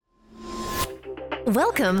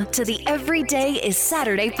Welcome to the Every Day is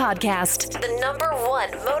Saturday podcast, the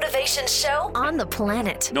 #1 motivation show on the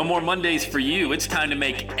planet. No more Mondays for you. It's time to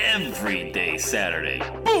make every day Saturday.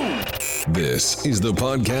 Boom! This is the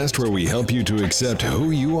podcast where we help you to accept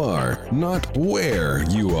who you are, not where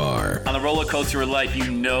you are. On the roller coaster of life,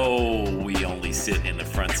 you know we only sit in the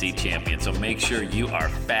front seat, champion. So make sure you are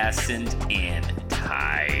fastened in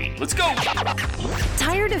tight. Let's go!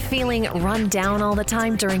 Tired of feeling run down all the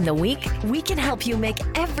time during the week? We can help you make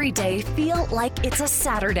every day feel like it's a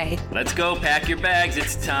Saturday. Let's go, pack your bags.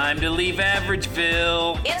 It's time to leave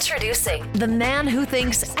Averageville. Introducing the man who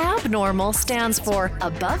thinks abnormal stands for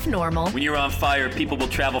above normal. When you're on fire, people will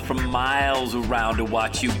travel from miles around to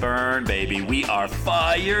watch you burn, baby. We are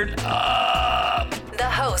fired up. The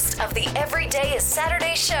host of the Every Day is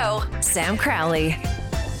Saturday show, Sam Crowley.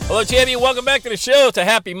 Hello, champion. Welcome back to the show. It's a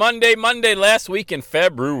happy Monday. Last week in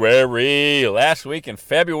February.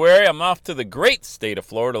 I'm off to the great state of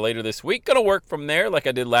Florida later this week. Going to work from there like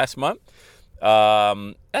I did last month.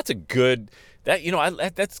 That's good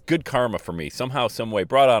karma for me. Somehow, some way.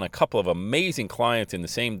 Brought on a couple of amazing clients in the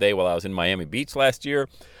same day while I was in Miami Beach last year.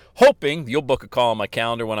 Hoping you'll book a call on my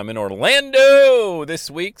calendar when I'm in Orlando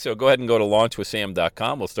this week. So go ahead and go to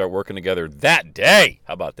launchwithsam.com. We'll start working together that day.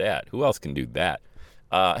 How about that? Who else can do that?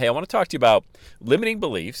 Hey, I want to talk to you about limiting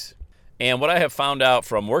beliefs and what I have found out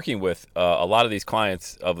from working with a lot of these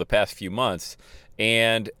clients of the past few months.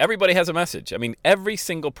 And everybody has a message. I mean, every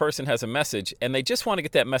single person has a message, and they just want to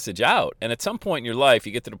get that message out. And at some point in your life,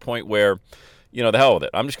 you get to the point where, you know, the hell with it.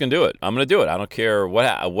 I'm just going to do it. I'm going to do it. I don't care what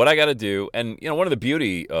I got to do. And, you know, one of the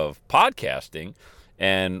beauty of podcasting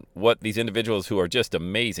and what these individuals who are just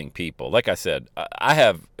amazing people, like I said, I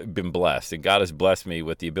have been blessed, and God has blessed me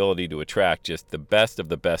with the ability to attract just the best of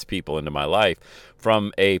the best people into my life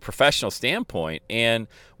from a professional standpoint. And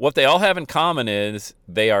what they all have in common is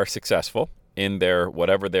they are successful in their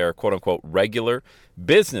whatever their quote-unquote regular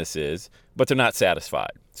business is, but they're not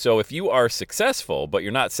satisfied. So if you are successful but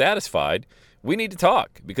you're not satisfied, we need to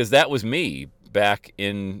talk, because that was me back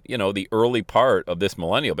in, you know, the early part of this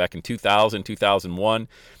millennial, back in 2000, 2001,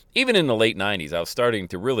 even in the late 90s. I was starting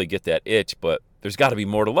to really get that itch, but there's got to be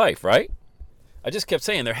more to life, right? I just kept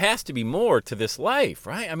saying there has to be more to this life,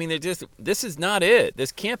 right? I mean, this is not it.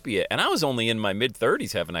 This can't be it. And I was only in my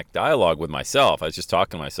mid-30s having that dialogue with myself. I was just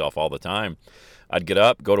talking to myself all the time. I'd get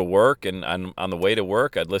up, go to work, and on the way to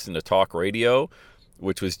work, I'd listen to talk radio,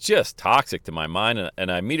 which was just toxic to my mind. And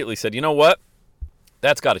I immediately said, you know what?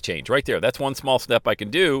 That's got to change right there. That's one small step I can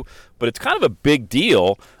do, but it's kind of a big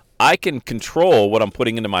deal. I can control what I'm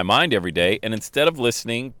putting into my mind every day, and instead of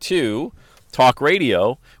listening to talk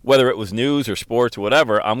radio, whether it was news or sports or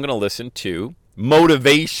whatever, I'm going to listen to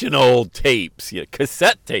motivational tapes,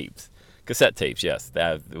 cassette tapes, yes,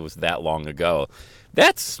 it was that long ago.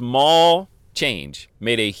 That small change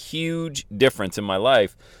made a huge difference in my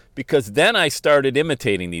life, because then I started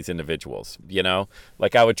imitating these individuals, you know?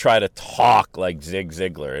 Like I would try to talk like Zig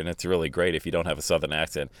Ziglar, and it's really great if you don't have a Southern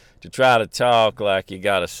accent, to try to talk like you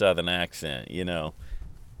got a Southern accent, you know?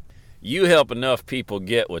 You help enough people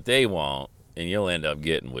get what they want, and you'll end up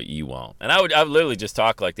getting what you want. And I would literally just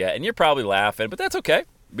talk like that, and you're probably laughing, but that's okay,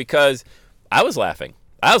 because I was laughing.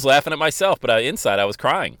 I was laughing at myself, but inside I was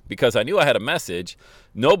crying, because I knew I had a message.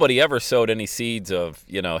 Nobody ever sowed any seeds of,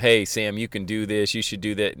 you know, hey, Sam, you can do this, you should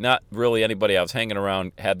do that. Not really anybody I was hanging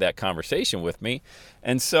around had that conversation with me.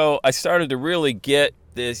 And so I started to really get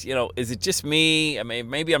this, you know, is it just me? I mean,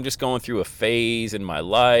 maybe I'm just going through a phase in my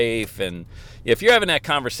life. And if you're having that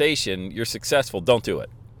conversation, you're successful, don't do it.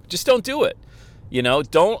 Just don't do it. You know,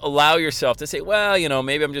 don't allow yourself to say, well, you know,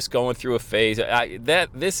 maybe I'm just going through a phase.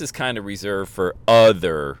 This is kind of reserved for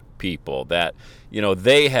other people that, you know,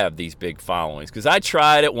 they have these big followings. Because I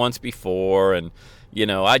tried it once before, and, you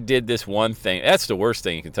know, I did this one thing. That's the worst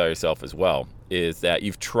thing you can tell yourself as well, is that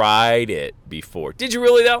you've tried it before. Did you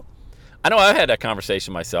really, though? I know I've had that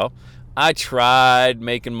conversation myself. I tried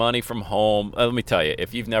making money from home. Let me tell you,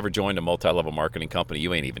 if you've never joined a multi-level marketing company,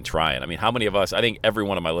 you ain't even trying. I mean, how many of us, I think every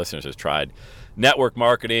one of my listeners has tried network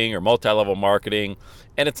marketing or multi-level marketing.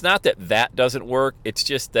 And it's not that that doesn't work. It's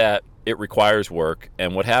just that it requires work.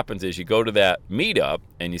 And what happens is you go to that meetup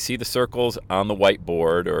and you see the circles on the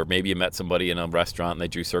whiteboard, or maybe you met somebody in a restaurant and they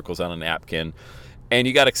drew circles on a napkin, and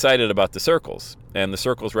you got excited about the circles. And the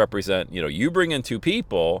circles represent, you know, you bring in two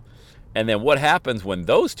people, and then what happens when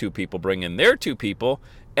those two people bring in their two people,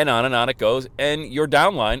 and on it goes, and your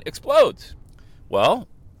downline explodes. Well,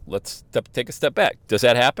 let's take a step back. Does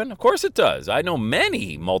that happen? Of course it does. I know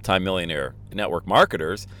many multimillionaire network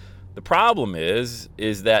marketers The problem is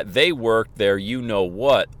that they work their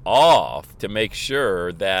you-know-what off to make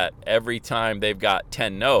sure that every time they've got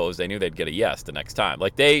 10 no's, they knew they'd get a yes the next time.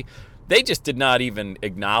 Like they just did not even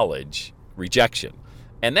acknowledge rejection.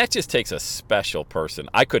 And that just takes a special person.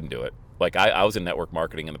 I couldn't do it. Like I was in network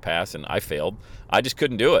marketing in the past and I failed. I just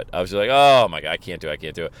couldn't do it. I was like, oh my God, I can't do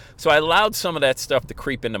it. So I allowed some of that stuff to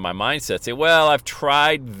creep into my mindset. Say, well, I've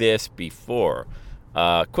tried this before.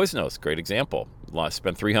 Quiznos, great example.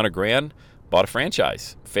 Spent $300,000, bought a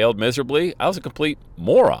franchise, failed miserably. I was a complete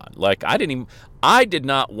moron. Like I did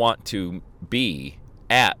not want to be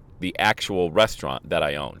at the actual restaurant that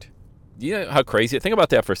I owned. You know how crazy? Think about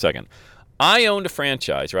that for a second. I owned a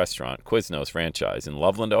franchise restaurant, Quiznos franchise in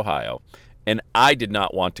Loveland, Ohio, and I did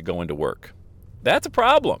not want to go into work. That's a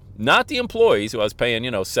problem. Not the employees who I was paying,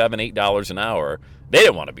 $7, $8 an hour. They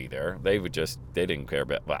didn't want to be there. They didn't care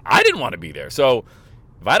about, but I didn't want to be there. So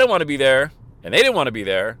if I didn't want to be there and they didn't want to be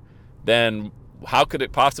there, then how could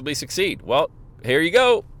it possibly succeed? Well, here you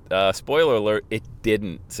go. Spoiler alert, it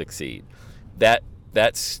didn't succeed.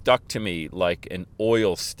 That stuck to me like an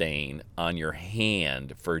oil stain on your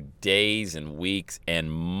hand for days and weeks and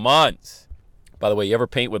months. By the way, you ever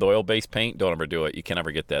paint with oil-based paint? Don't ever do it. You can't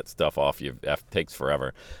ever get that stuff off you. It takes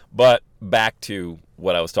forever. But back to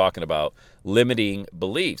what I was talking about, limiting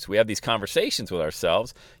beliefs. We have these conversations with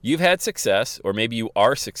ourselves. You've had success, or maybe you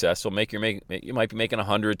are successful. You might be making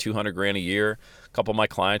 $100,000, $200,000 a year. A couple of my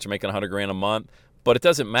clients are making $100,000 a month. But it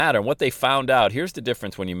doesn't matter. And what they found out, here's the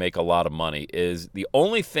difference when you make a lot of money, is the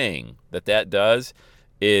only thing that does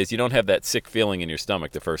is you don't have that sick feeling in your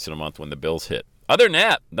stomach the first of the month when the bills hit. Other than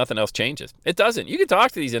that, nothing else changes. It doesn't. You can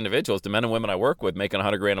talk to these individuals, the men and women I work with making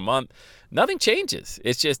 $100,000 a month. Nothing changes.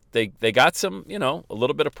 It's just they got some, a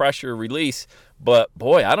little bit of pressure release. But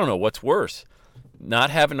boy, I don't know what's worse.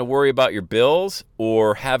 Not having to worry about your bills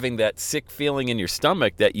or having that sick feeling in your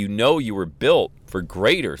stomach that you were built for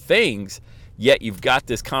greater things, yet you've got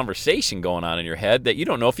this conversation going on in your head that you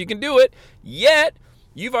don't know if you can do it, yet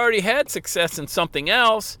you've already had success in something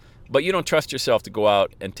else, but you don't trust yourself to go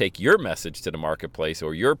out and take your message to the marketplace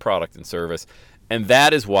or your product and service. And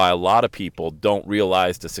that is why a lot of people don't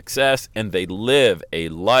realize the success, and they live a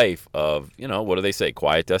life of, what do they say?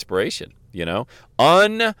 Quiet desperation,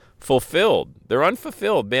 unfulfilled. They're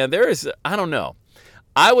unfulfilled, man. I don't know.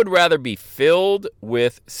 I would rather be filled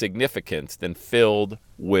with significance than filled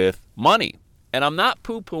with money. And I'm not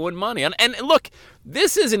poo-pooing money. And look,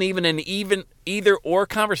 this isn't even an either-or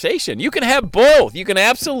conversation. You can have both. You can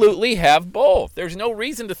absolutely have both. There's no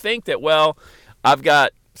reason to think that, well, I've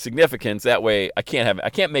got significance. That way I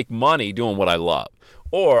can't make money doing what I love.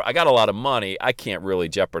 Or I got a lot of money. I can't really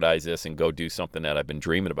jeopardize this and go do something that I've been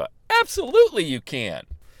dreaming about. Absolutely you can.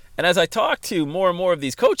 And as I talk to more and more of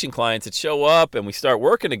these coaching clients that show up and we start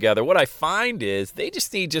working together, what I find is they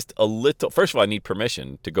just need a little. First of all, I need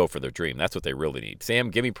permission to go for their dream. That's what they really need.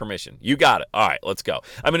 Sam, give me permission. You got it. All right, let's go.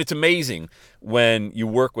 I mean, it's amazing when you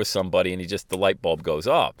work with somebody and the light bulb goes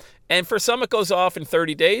off. And for some, it goes off in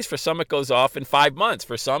 30 days. For some, it goes off in 5 months.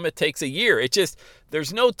 For some, it takes a year.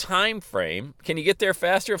 There's no time frame. Can you get there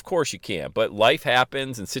faster? Of course you can. But life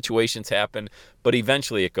happens and situations happen, but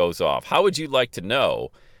eventually it goes off. How would you like to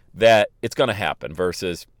know that it's going to happen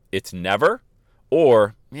versus it's never,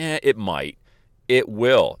 or it might, it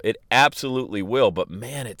will, it absolutely will. But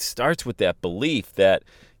man, it starts with that belief that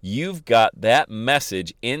you've got that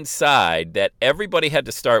message inside that everybody had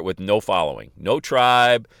to start with. No following, no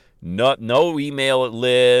tribe, no email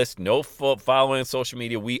list, no following on social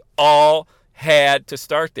media. We all had to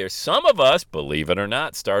start there. Some of us, believe it or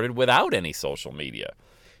not, started without any social media.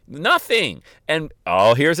 Nothing. And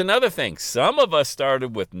here's another thing. Some of us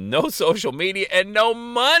started with no social media and no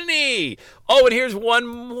money. Oh, and here's one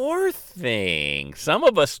more thing. Some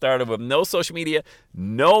of us started with no social media,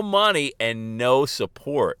 no money, and no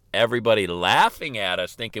support. Everybody laughing at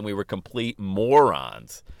us, thinking we were complete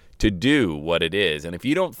morons to do what it is. And if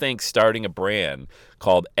you don't think starting a brand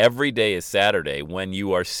called Every Day is Saturday when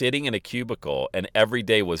you are sitting in a cubicle and every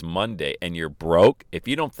day was Monday and you're broke, if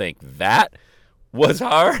you don't think that was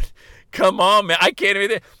hard, come on, man. I can't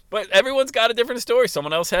even. But everyone's got a different story.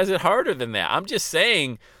 Someone else has it harder than that. I'm just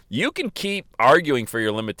saying, you can keep arguing for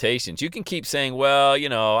your limitations. You can keep saying, well,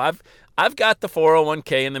 I've got the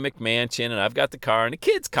 401k and the McMansion, and I've got the car, and the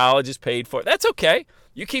kids' college is paid for. That's okay.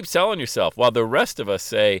 You keep selling yourself, while the rest of us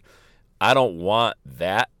say, I don't want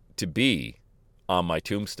that to be on my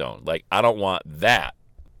tombstone. Like, I don't want that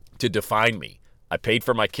to define me. I paid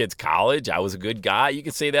for my kids' college. I was a good guy. You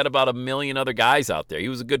can say that about a million other guys out there. He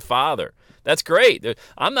was a good father. That's great.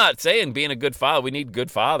 I'm not saying being a good father, we need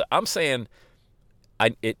good father. I'm saying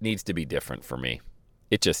it needs to be different for me.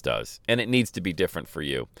 It just does. And it needs to be different for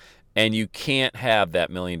you. And you can't have that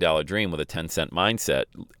 $1 million dream with a 10-cent mindset,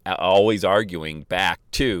 always arguing back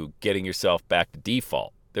to getting yourself back to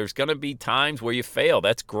default. There's going to be times where you fail.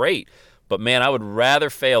 That's great. But, man, I would rather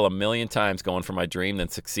fail 1 million times going for my dream than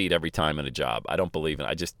succeed every time in a job. I don't believe in it.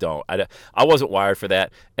 I just don't. I wasn't wired for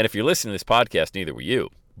that. And if you're listening to this podcast, neither were you.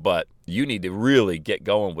 But you need to really get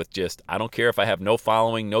going with just, I don't care if I have no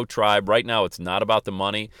following, no tribe. Right now, it's not about the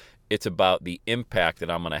money. It's about the impact that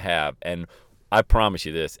I'm going to have. And I promise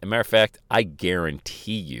you this. As a matter of fact, I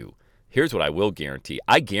guarantee you. Here's what I will guarantee.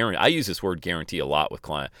 I use this word guarantee a lot with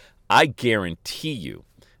clients. I guarantee you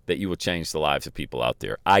that you will change the lives of people out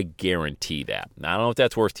there. I guarantee that. Now, I don't know what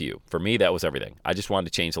that's worth to you. For me, that was everything. I just wanted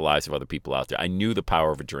to change the lives of other people out there. I knew the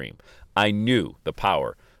power of a dream. I knew the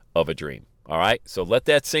power of a dream. All right? So let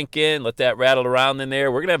that sink in. Let that rattle around in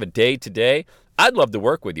there. We're going to have a day today. I'd love to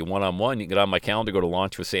work with you one-on-one. You can get on my calendar, go to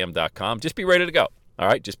launchwithsam.com. Just be ready to go. All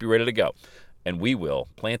right? Just be ready to go. And we will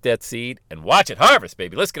plant that seed and watch it harvest,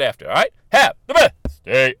 baby. Let's get after it. All right? Have the best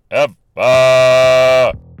day ever.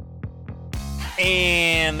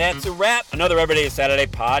 And that's a wrap. Another Everyday is Saturday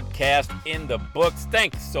podcast in the books.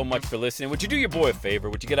 Thanks so much for listening. Would you do your boy a favor?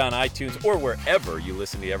 Would you get on iTunes or wherever you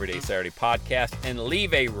listen to the Everyday Saturday podcast and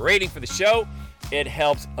leave a rating for the show? It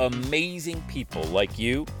helps amazing people like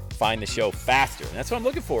you find the show faster. And that's what I'm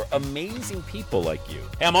looking for, amazing people like you.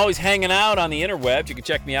 Hey, I'm always hanging out on the interwebs. You can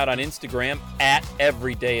check me out on Instagram at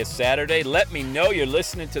EverydayIsSaturday. Let me know you're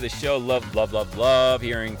listening to the show. Love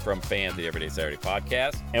hearing from fans of the Everyday Saturday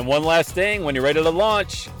podcast. And one last thing, when you're ready to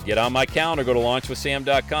launch, get on my calendar, go to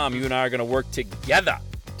launchwithsam.com. You and I are going to work together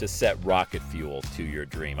to set rocket fuel to your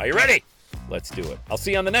dream. Are you ready? Let's do it. I'll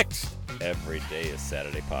see you on the next Everyday is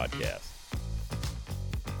Saturday podcast.